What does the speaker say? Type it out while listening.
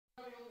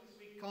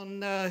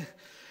on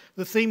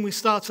the theme we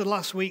started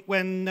last week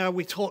when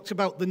we talked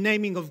about the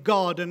naming of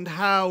God and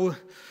how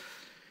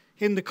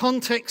in the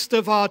context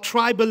of our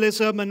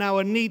tribalism and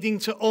our needing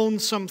to own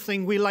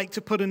something, we like to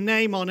put a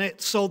name on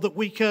it so that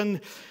we can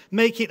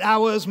make it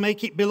ours,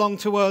 make it belong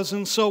to us.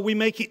 And so we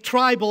make it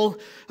tribal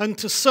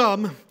unto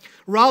some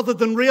rather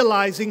than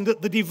realizing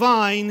that the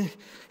divine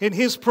in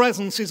his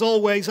presence is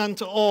always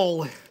unto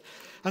all.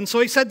 And so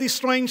he said this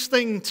strange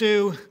thing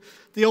to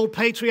the old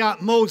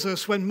patriarch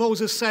Moses when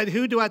Moses said,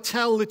 "Who do I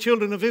tell the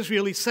children of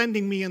Israel is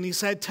sending me?" And he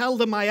said, "Tell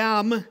them I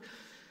am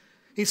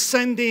is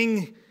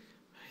sending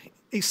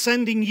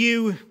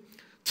you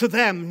to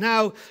them."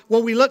 Now,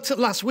 what we looked at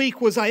last week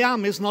was I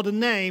am is not a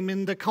name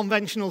in the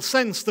conventional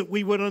sense that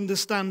we would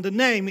understand a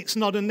name. It's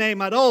not a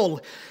name at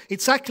all.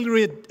 It's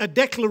actually a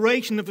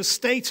declaration of a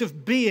state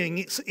of being.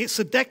 It's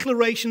a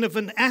declaration of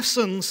an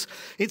essence.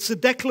 It's a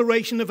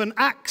declaration of an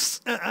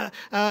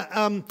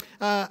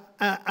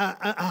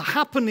a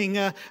happening,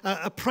 a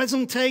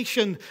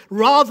presentation,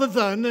 rather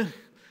than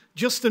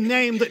just a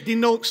name that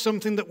denotes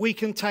something that we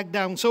can tag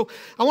down. So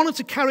I wanted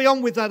to carry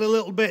on with that a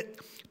little bit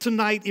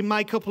tonight in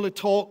my couple of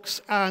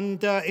talks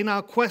and in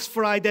our quest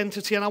for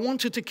identity, and I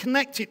wanted to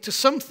connect it to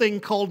something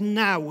called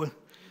now.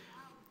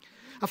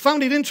 I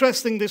found it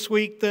interesting this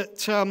week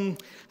that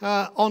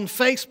on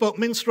Facebook,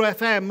 Minster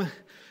FM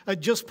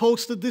had just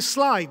posted this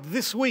slide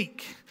this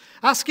week,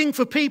 asking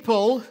for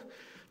people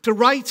to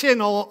write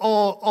in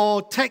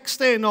or text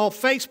in or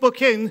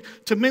Facebook in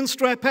to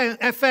Minster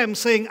FM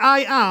saying,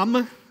 "I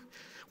am."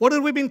 What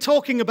had we been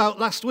talking about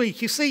last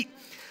week? You see,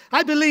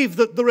 I believe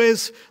that there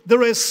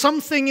is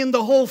something in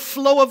the whole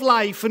flow of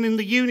life and in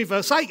the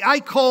universe.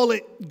 I call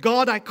it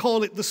God, I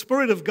call it the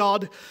Spirit of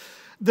God,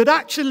 that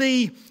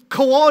actually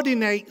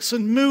coordinates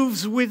and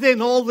moves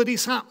within all that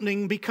is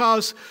happening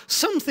because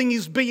something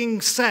is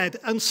being said,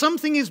 and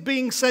something is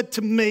being said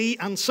to me,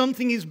 and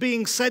something is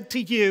being said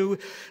to you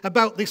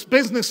about this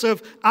business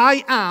of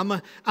I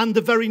am and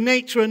the very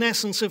nature and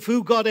essence of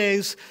who God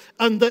is,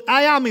 and that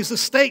I am is a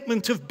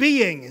statement of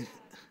being.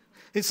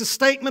 It's a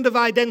statement of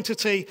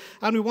identity,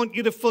 and we want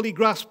you to fully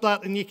grasp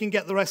that, and you can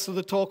get the rest of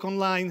the talk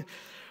online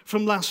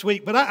from last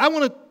week. But I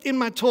want to, in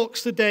my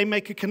talks today,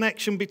 make a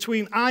connection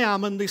between I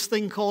am and this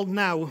thing called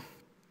now.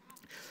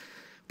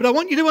 But I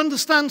want you to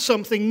understand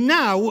something.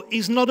 Now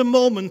is not a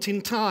moment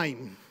in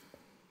time.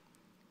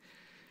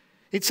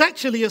 It's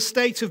actually a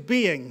state of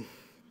being.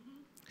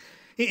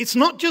 It's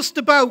not just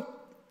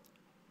about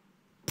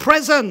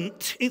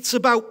present, it's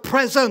about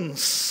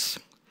presence.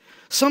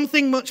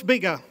 Something much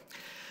bigger.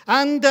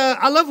 And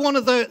I love one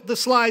of the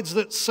slides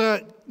that's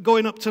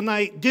going up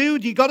tonight.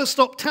 Dude, you got to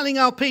stop telling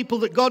our people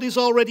that God is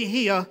already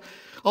here,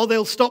 or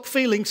they'll stop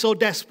feeling so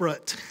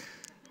desperate.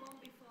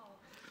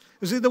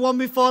 Was it the one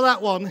before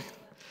that one?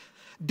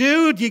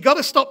 Dude, you got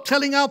to stop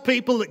telling our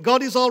people that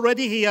God is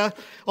already here,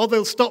 or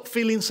they'll stop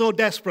feeling so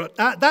desperate.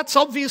 That's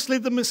obviously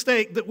the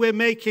mistake that we're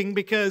making,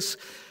 because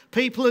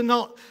people are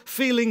not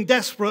feeling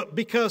desperate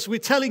because we're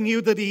telling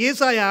you that he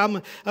is I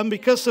am, and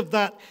because of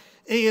that,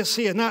 he is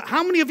here. Now,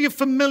 how many of you are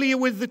familiar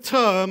with the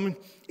term,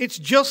 it's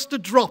just a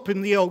drop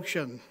in the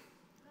ocean?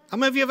 How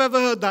many of you have ever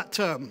heard that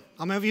term?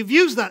 How many of you have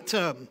used that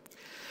term?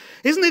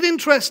 Isn't it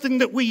interesting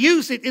that we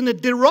use it in a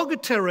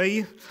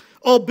derogatory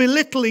or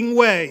belittling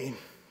way?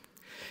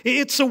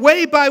 It's a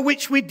way by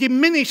which we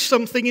diminish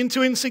something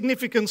into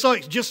insignificance. Oh,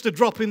 it's just a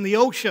drop in the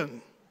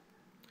ocean.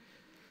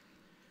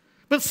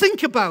 But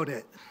think about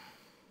it.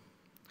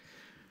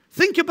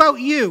 Think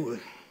about you.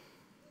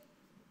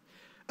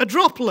 A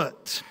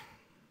droplet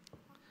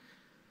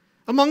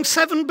among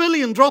 7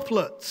 billion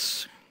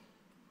droplets.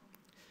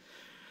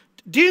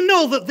 Do you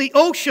know that the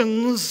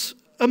oceans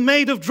are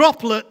made of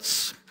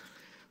droplets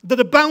that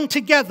are bound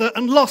together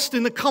and lost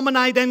in a common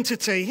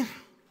identity?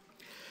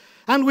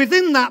 And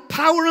within that,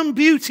 power and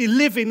beauty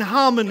live in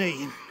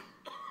harmony.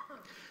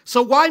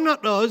 So why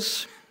not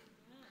us?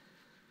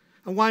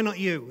 And why not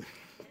you?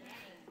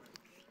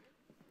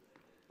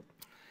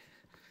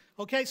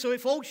 Okay, so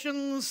if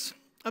oceans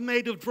are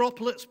made of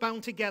droplets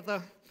bound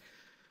together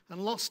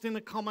and lost in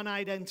a common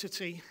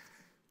identity,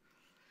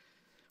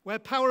 where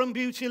power and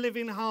beauty live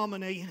in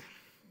harmony,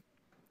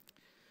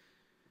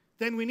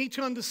 then we need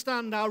to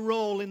understand our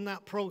role in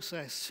that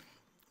process,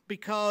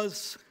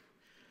 because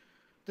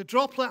the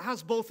droplet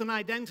has both an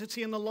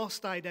identity and a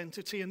lost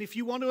identity. And if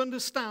you want to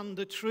understand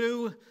the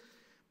true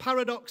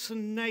paradox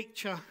and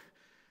nature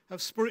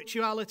of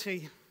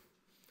spirituality,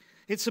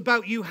 it's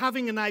about you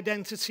having an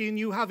identity and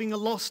you having a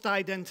lost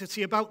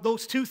identity, about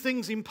those two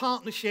things in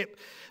partnership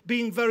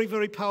being very,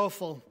 very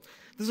powerful.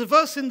 There's a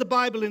verse in the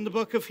Bible in the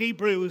book of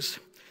Hebrews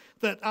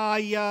that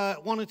I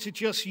wanted to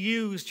just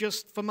use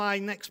just for my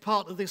next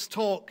part of this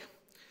talk,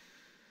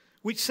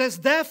 which says,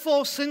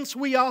 "Therefore, since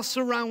we are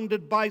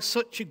surrounded by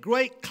such a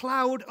great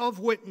cloud of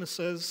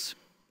witnesses,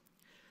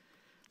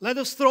 let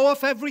us throw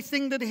off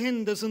everything that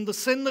hinders and the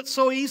sin that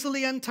so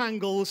easily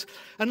entangles,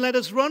 and let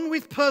us run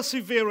with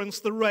perseverance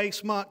the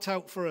race marked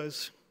out for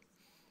us.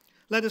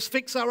 Let us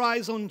fix our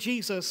eyes on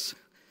Jesus,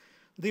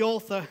 the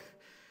author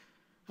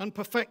and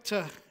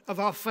perfecter of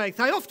our faith.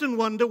 I often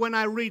wonder when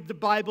I read the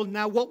Bible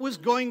now what was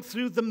going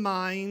through the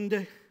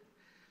mind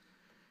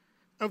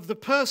of the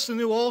person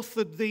who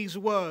authored these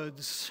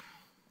words.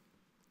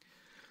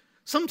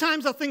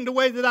 Sometimes I think the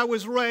way that I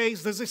was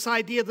raised, there's this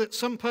idea that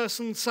some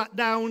person sat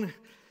down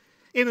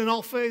in an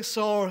office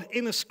or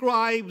in a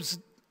scribe's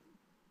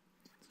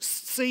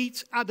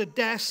seat at a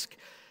desk,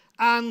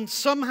 and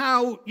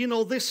somehow,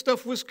 this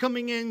stuff was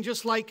coming in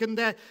just like, and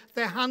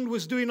their hand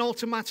was doing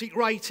automatic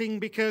writing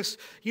because,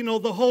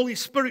 the Holy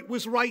Spirit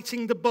was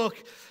writing the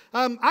book.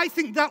 I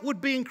think that would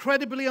be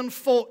incredibly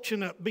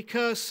unfortunate,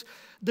 because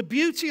the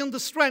beauty and the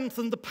strength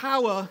and the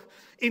power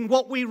in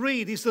what we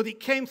read is that it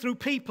came through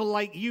people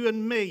like you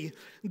and me,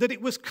 that it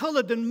was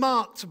colored and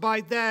marked by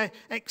their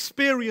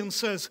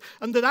experiences,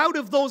 and that out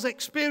of those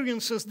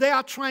experiences, they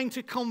are trying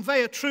to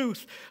convey a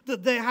truth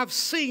that they have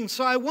seen.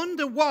 So I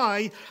wonder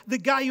why the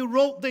guy who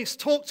wrote this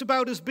talked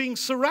about us being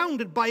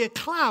surrounded by a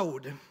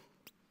cloud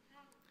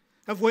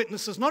of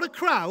witnesses. Not a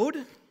crowd,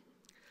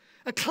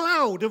 a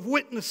cloud of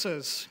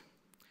witnesses.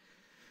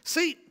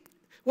 See,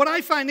 what I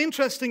find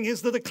interesting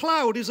is that a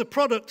cloud is a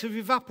product of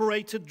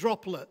evaporated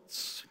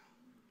droplets.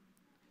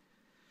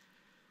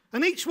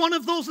 And each one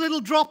of those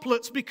little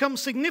droplets becomes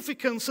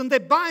significant, and they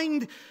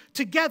bind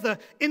together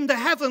in the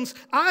heavens.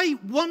 I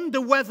wonder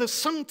whether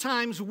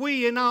sometimes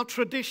we in our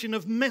tradition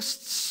have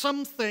missed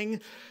something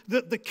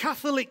that the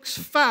Catholics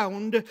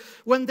found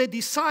when they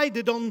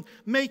decided on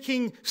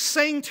making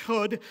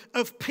sainthood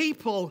of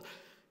people.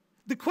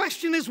 The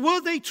question is, were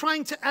they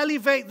trying to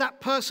elevate that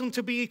person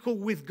to be equal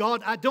with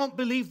God? I don't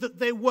believe that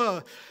they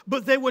were.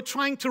 But they were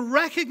trying to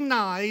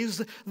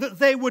recognize that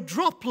they were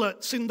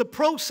droplets in the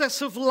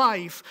process of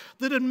life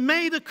that had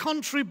made a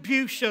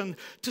contribution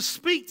to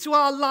speak to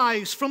our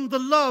lives from the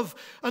love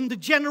and the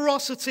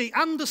generosity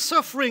and the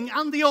suffering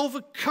and the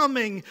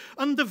overcoming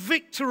and the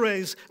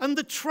victories and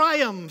the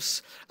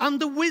triumphs and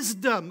the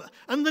wisdom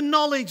and the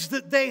knowledge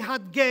that they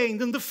had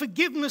gained and the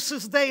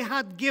forgivenesses they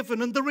had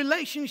given and the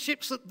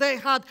relationships that they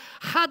had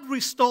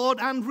restored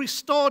and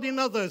restored in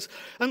others.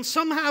 And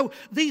somehow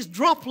these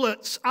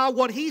droplets are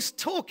what he's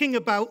talking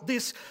about,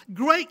 this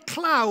great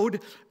cloud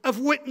of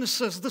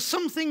witnesses. There's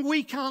something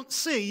we can't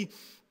see,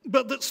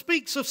 but that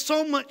speaks of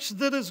so much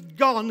that has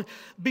gone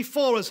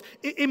before us.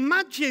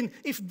 Imagine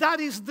if that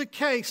is the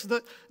case,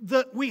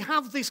 that we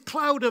have this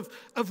cloud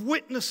of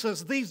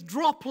witnesses, these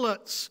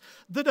droplets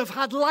that have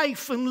had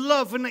life and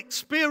love and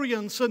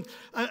experience and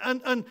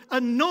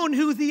known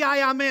who the I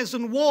Am is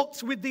and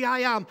walked with the I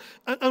Am.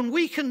 And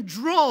we can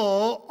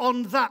draw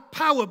on that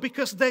power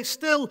because there's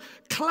still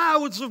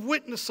clouds of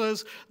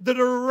witnesses that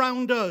are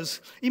around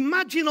us.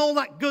 Imagine all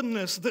that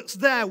goodness that's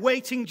there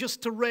waiting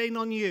just to rain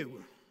on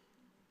you.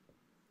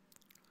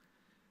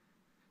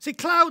 See,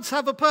 clouds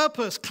have a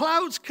purpose.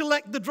 Clouds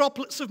collect the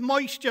droplets of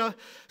moisture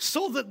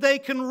so that they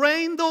can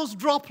rain those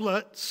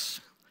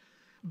droplets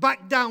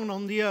back down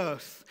on the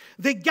earth.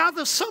 They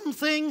gather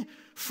something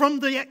from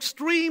the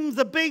extreme,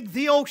 the big,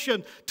 the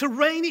ocean, to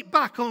rain it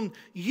back on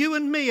you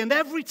and me. And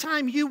every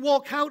time you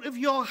walk out of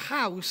your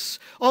house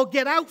or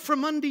get out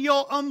from under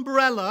your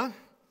umbrella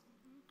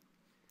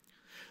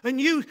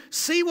and you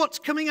see what's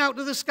coming out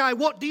of the sky,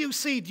 what do you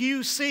see? Do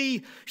you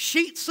see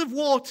sheets of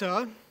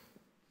water?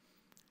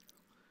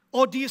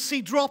 Or do you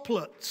see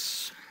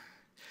droplets?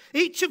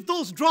 Each of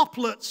those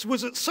droplets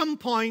was at some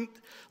point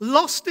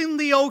lost in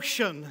the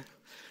ocean,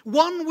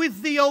 one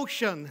with the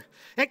ocean,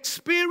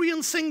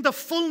 experiencing the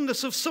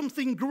fullness of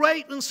something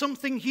great and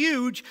something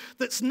huge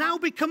that's now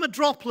become a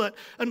droplet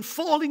and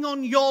falling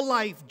on your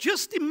life.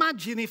 Just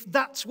imagine if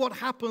that's what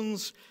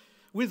happens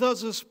with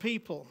us as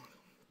people.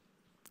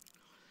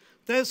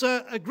 There's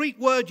a Greek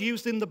word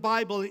used in the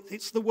Bible.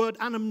 It's the word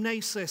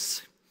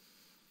anamnesis.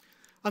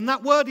 And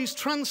that word is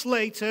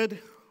translated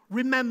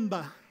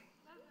remember.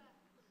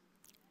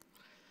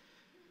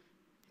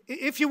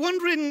 If you're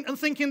wondering and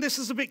thinking this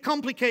is a bit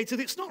complicated,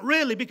 it's not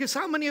really, because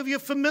how many of you are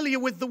familiar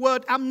with the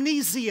word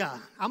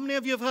amnesia? How many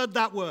of you have heard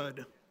that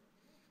word?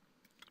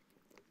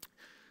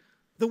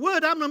 The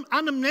word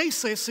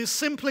anamnesis is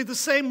simply the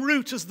same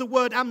root as the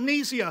word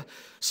amnesia.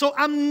 So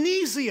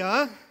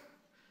amnesia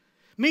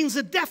means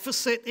a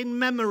deficit in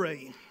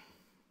memory.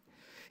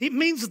 It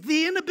means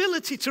the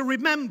inability to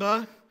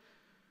remember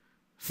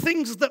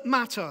things that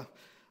matter.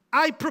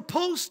 I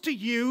propose to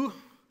you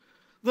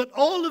that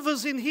all of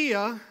us in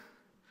here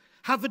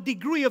have a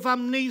degree of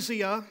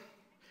amnesia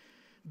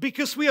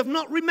because we have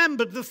not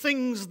remembered the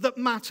things that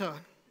matter.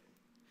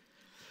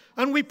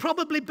 And we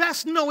probably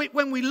best know it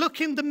when we look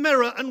in the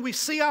mirror and we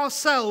see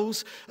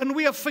ourselves and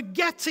we are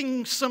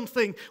forgetting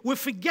something. We're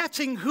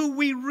forgetting who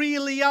we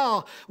really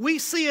are. We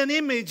see an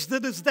image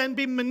that has then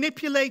been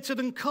manipulated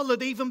and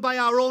colored even by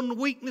our own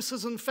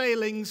weaknesses and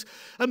failings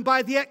and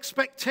by the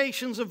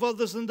expectations of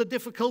others and the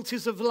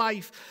difficulties of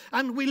life.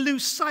 And we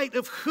lose sight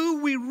of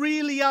who we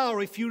really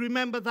are, if you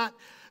remember that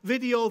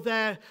video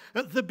there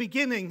at the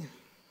beginning.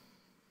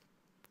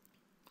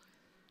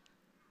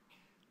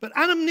 But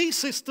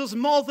anamnesis does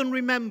more than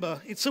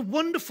remember. It's a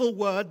wonderful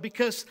word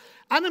because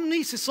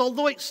anamnesis,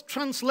 although it's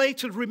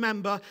translated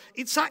remember,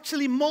 it's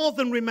actually more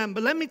than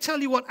remember. Let me tell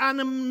you what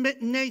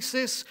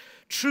anamnesis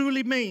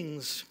truly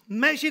means,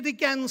 measured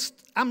against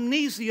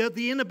amnesia,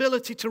 the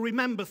inability to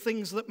remember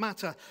things that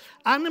matter.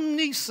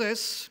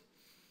 Anamnesis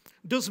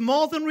does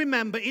more than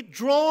remember. It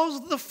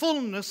draws the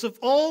fullness of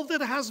all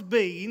that has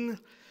been,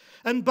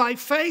 and by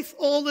faith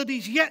all that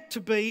is yet to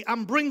be,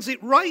 and brings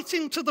it right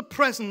into the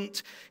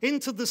present,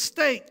 into the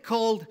state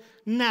called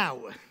now.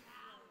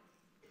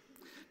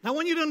 Now I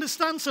want you to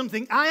understand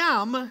something. I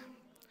am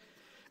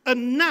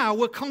and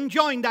now are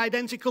conjoined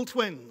identical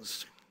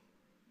twins.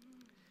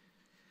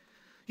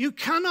 You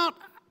cannot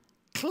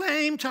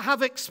claim to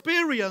have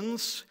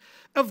experience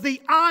of the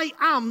I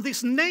am,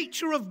 this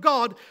nature of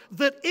God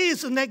that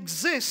is and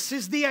exists,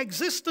 is the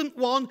existent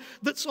one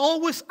that's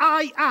always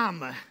I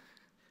am.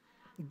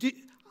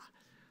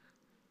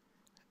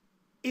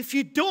 If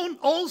you don't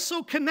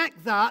also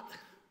connect that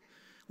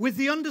with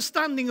the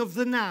understanding of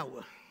the now.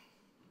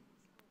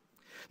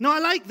 Now I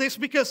like this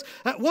because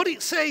what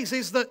it says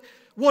is that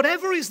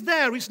whatever is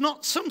there is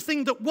not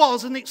something that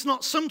was, and it's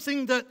not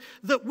something that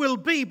will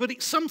be, but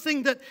it's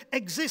something that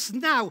exists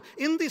now,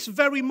 in this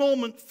very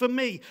moment for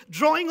me,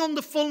 drawing on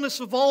the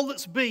fullness of all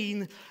that's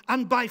been,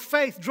 and by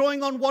faith,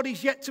 drawing on what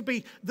is yet to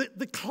be,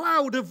 the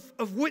cloud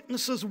of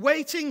witnesses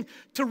waiting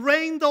to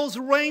rain those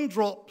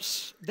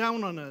raindrops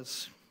down on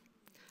us.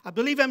 I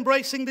believe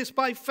embracing this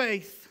by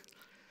faith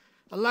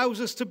allows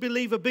us to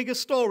believe a bigger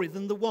story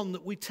than the one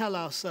that we tell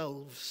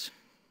ourselves.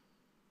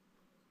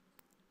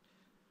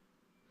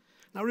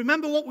 Now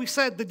remember what we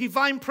said, the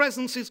divine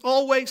presence is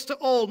always to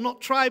all, not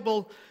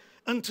tribal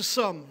unto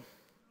some.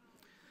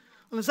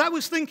 And as I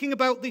was thinking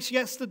about this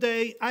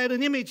yesterday, I had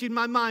an image in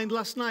my mind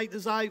last night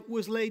as I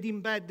was laid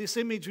in bed. This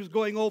image was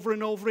going over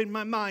and over in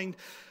my mind,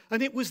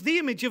 and it was the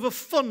image of a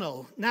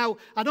funnel. Now,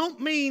 I don't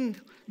mean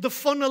the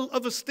funnel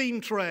of a steam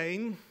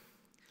train,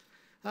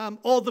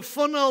 or the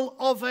funnel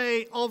of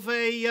a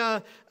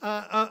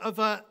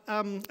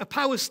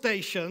power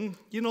station,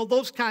 you know,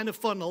 those kind of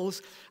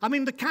funnels. I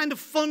mean the kind of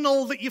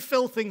funnel that you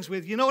fill things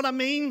with. You know what I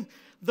mean?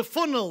 The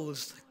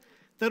funnels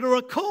that are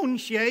a cone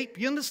shape.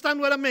 You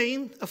understand what I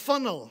mean? A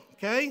funnel,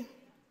 okay?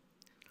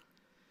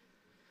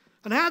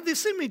 And I had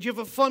this image of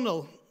a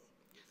funnel.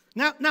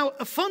 Now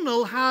a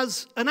funnel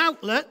has an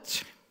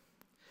outlet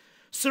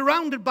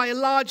surrounded by a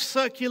large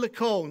circular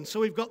cone. So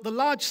we've got the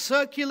large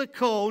circular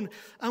cone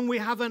and we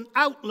have an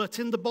outlet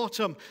in the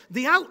bottom.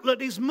 The outlet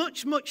is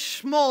much, much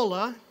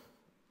smaller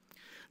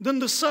than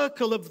the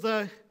circle of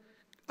the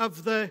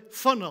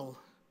funnel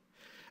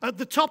at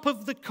the top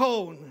of the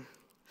cone.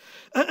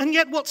 And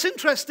yet what's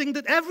interesting,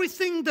 that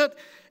everything that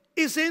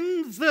is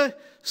in the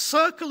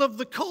circle of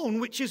the cone,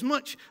 which is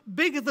much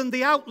bigger than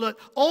the outlet,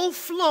 all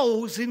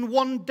flows in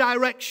one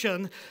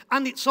direction,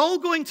 and it's all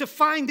going to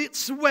find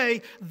its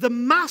way. The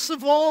mass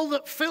of all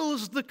that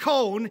fills the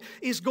cone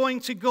is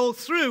going to go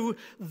through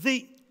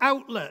the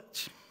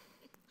outlet.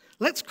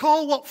 Let's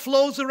call what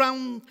flows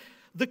around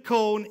the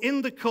cone,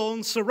 in the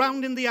cone,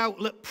 surrounding the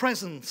outlet,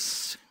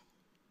 presence.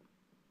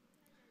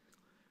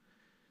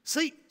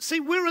 See,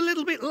 we're a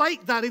little bit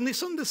like that in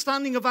this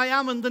understanding of I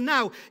am and the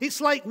now. It's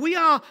like we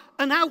are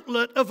an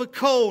outlet of a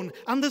cone,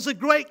 and there's a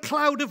great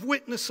cloud of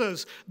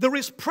witnesses. There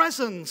is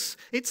presence.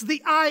 It's the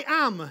I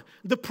am,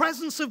 the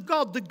presence of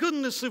God, the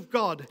goodness of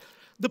God,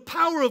 the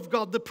power of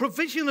God, the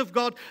provision of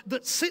God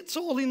that sits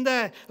all in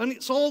there, and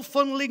it's all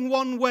funneling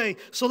one way.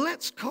 So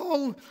let's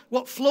call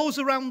what flows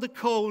around the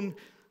cone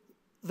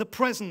the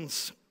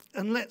presence,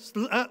 and let's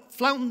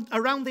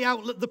around the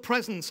outlet the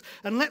presence,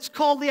 and let's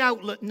call the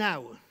outlet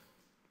now.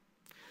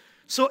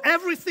 So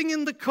everything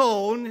in the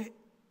cone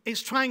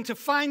is trying to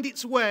find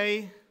its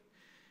way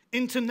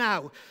into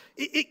now.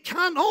 It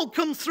can't all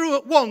come through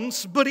at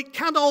once, but it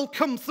can all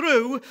come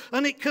through,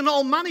 and it can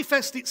all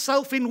manifest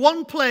itself in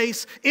one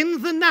place,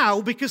 in the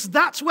now, because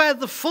that's where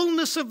the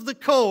fullness of the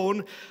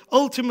cone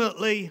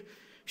ultimately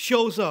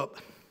shows up.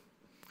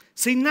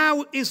 See,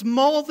 now is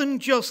more than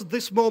just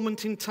this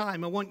moment in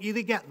time. I want you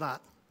to get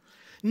that.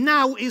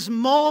 Now is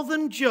more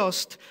than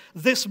just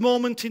this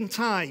moment in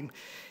time.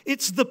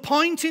 It's the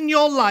point in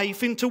your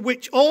life into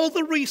which all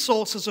the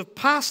resources of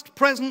past,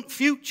 present,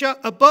 future,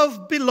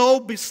 above, below,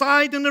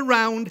 beside, and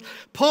around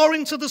pour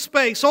into the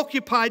space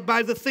occupied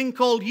by the thing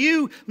called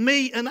you,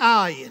 me, and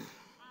I.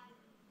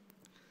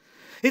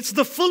 It's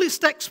the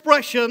fullest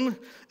expression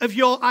of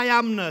your I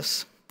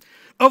amness,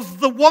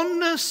 of the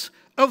oneness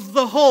of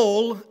the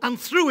whole, and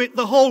through it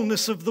the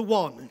wholeness of the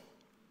one.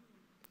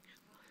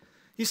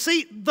 You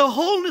see, the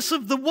wholeness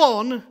of the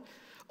one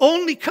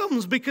only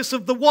comes because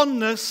of the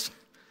oneness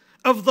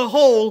of the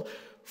whole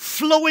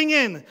flowing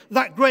in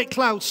that great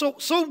cloud. So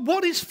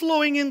what is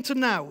flowing into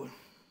now?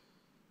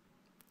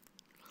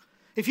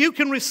 If you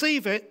can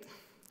receive it,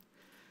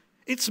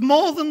 it's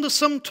more than the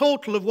sum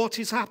total of what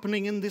is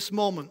happening in this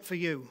moment for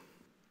you.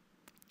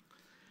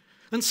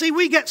 And see,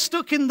 we get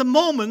stuck in the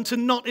moment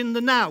and not in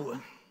the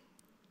now.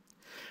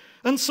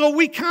 And so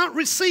we can't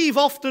receive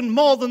often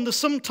more than the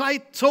sum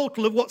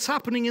total of what's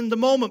happening in the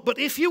moment. But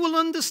if you will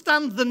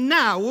understand the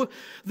now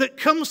that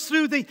comes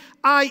through the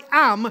I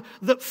am,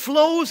 that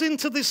flows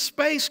into this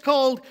space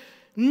called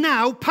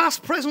now,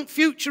 past, present,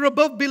 future,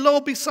 above,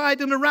 below,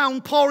 beside, and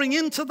around, pouring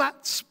into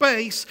that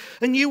space,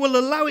 and you will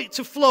allow it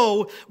to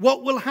flow,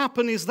 what will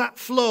happen is that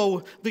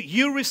flow that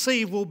you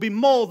receive will be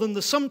more than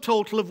the sum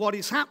total of what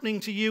is happening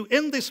to you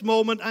in this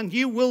moment, and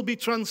you will be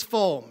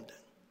transformed.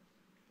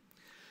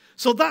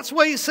 So that's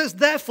why it says,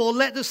 therefore,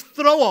 let us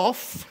throw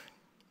off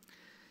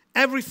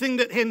everything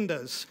that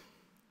hinders.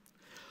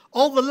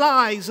 All the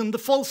lies and the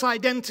false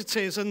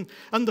identities and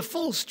the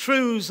false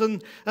truths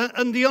and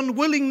the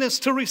unwillingness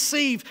to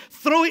receive,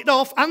 throw it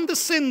off, and the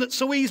sin that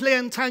so easily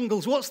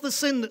entangles. What's the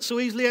sin that so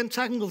easily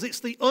entangles?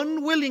 It's the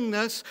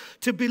unwillingness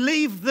to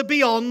believe the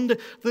beyond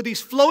that is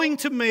flowing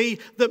to me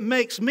that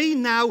makes me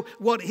now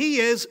what he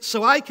is,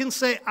 so I can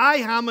say I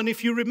am. And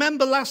if you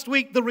remember last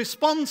week, the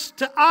response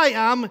to I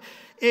am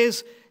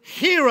is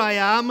here I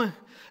am.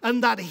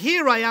 And that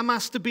here I am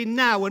has to be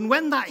now. And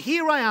when that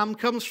here I am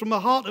comes from a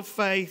heart of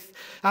faith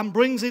and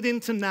brings it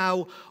into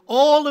now,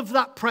 all of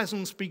that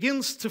presence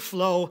begins to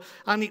flow,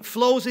 and it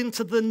flows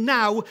into the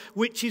now,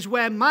 which is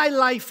where my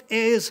life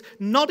is,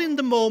 not in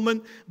the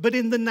moment, but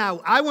in the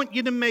now. I want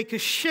you to make a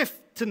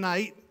shift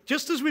tonight,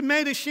 just as we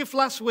made a shift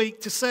last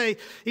week, to say,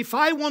 if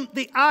I want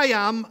the I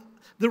am,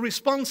 the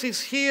response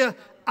is here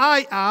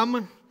I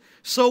am.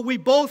 So we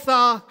both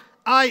are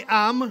I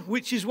am,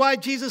 which is why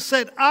Jesus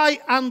said, I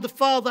and the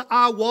Father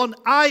are one.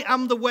 I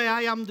am the way,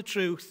 I am the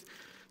truth.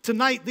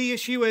 Tonight the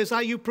issue is,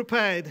 are you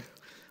prepared,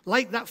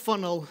 like that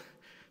funnel,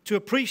 to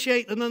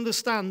appreciate and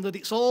understand that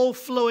it's all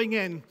flowing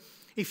in?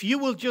 If you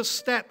will just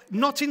step,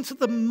 not into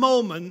the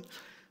moment,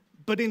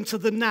 but into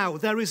the now.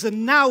 There is a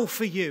now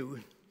for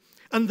you.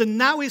 And the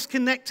now is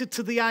connected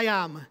to the I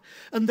am.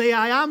 And the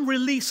I am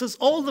releases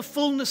all the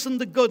fullness and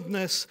the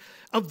goodness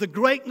of the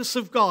greatness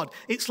of God.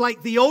 It's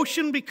like the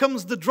ocean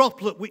becomes the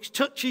droplet which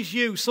touches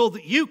you, so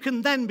that you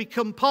can then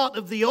become part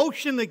of the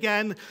ocean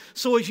again.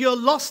 So as you're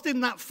lost in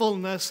that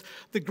fullness,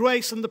 the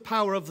grace and the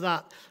power of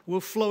that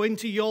will flow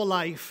into your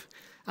life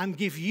and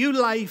give you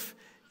life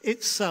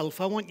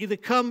itself. I want you to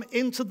come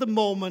into the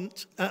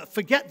moment,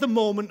 forget the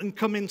moment and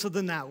come into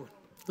the now.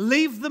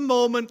 Leave the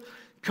moment,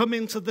 come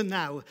into the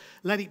now.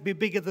 Let it be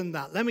bigger than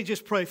that. Let me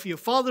just pray for you.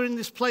 Father, in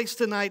this place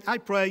tonight, I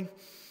pray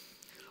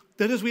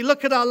that as we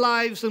look at our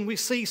lives and we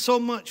see so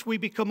much, we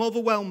become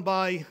overwhelmed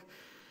by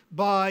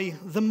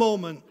the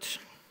moment.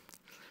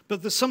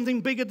 But there's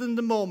something bigger than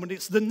the moment.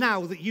 It's the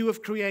now that you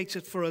have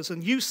created for us.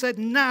 And you said,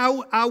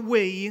 now are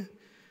we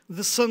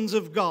the sons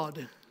of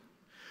God.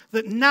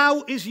 That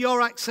now is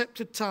your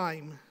accepted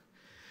time.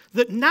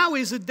 That now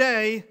is a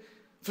day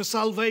for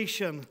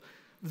salvation.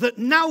 That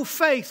now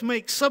faith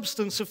makes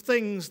substance of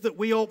things that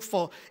we hope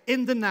for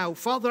in the now.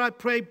 Father, I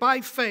pray by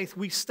faith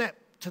we step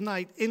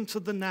tonight into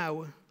the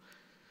now,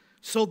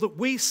 so that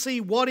we see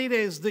what it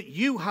is that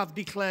you have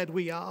declared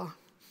we are,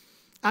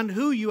 and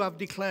who you have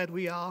declared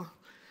we are,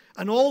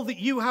 and all that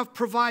you have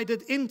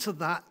provided into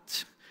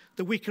that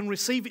we can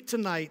receive it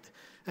tonight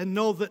and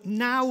know that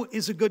now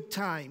is a good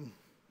time.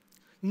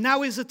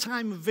 Now is a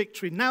time of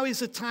victory. Now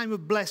is a time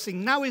of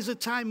blessing. Now is a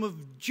time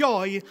of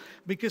joy,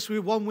 because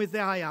we're one with the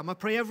I am. I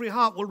pray every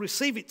heart will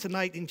receive it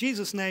tonight. In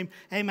Jesus' name,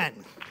 amen.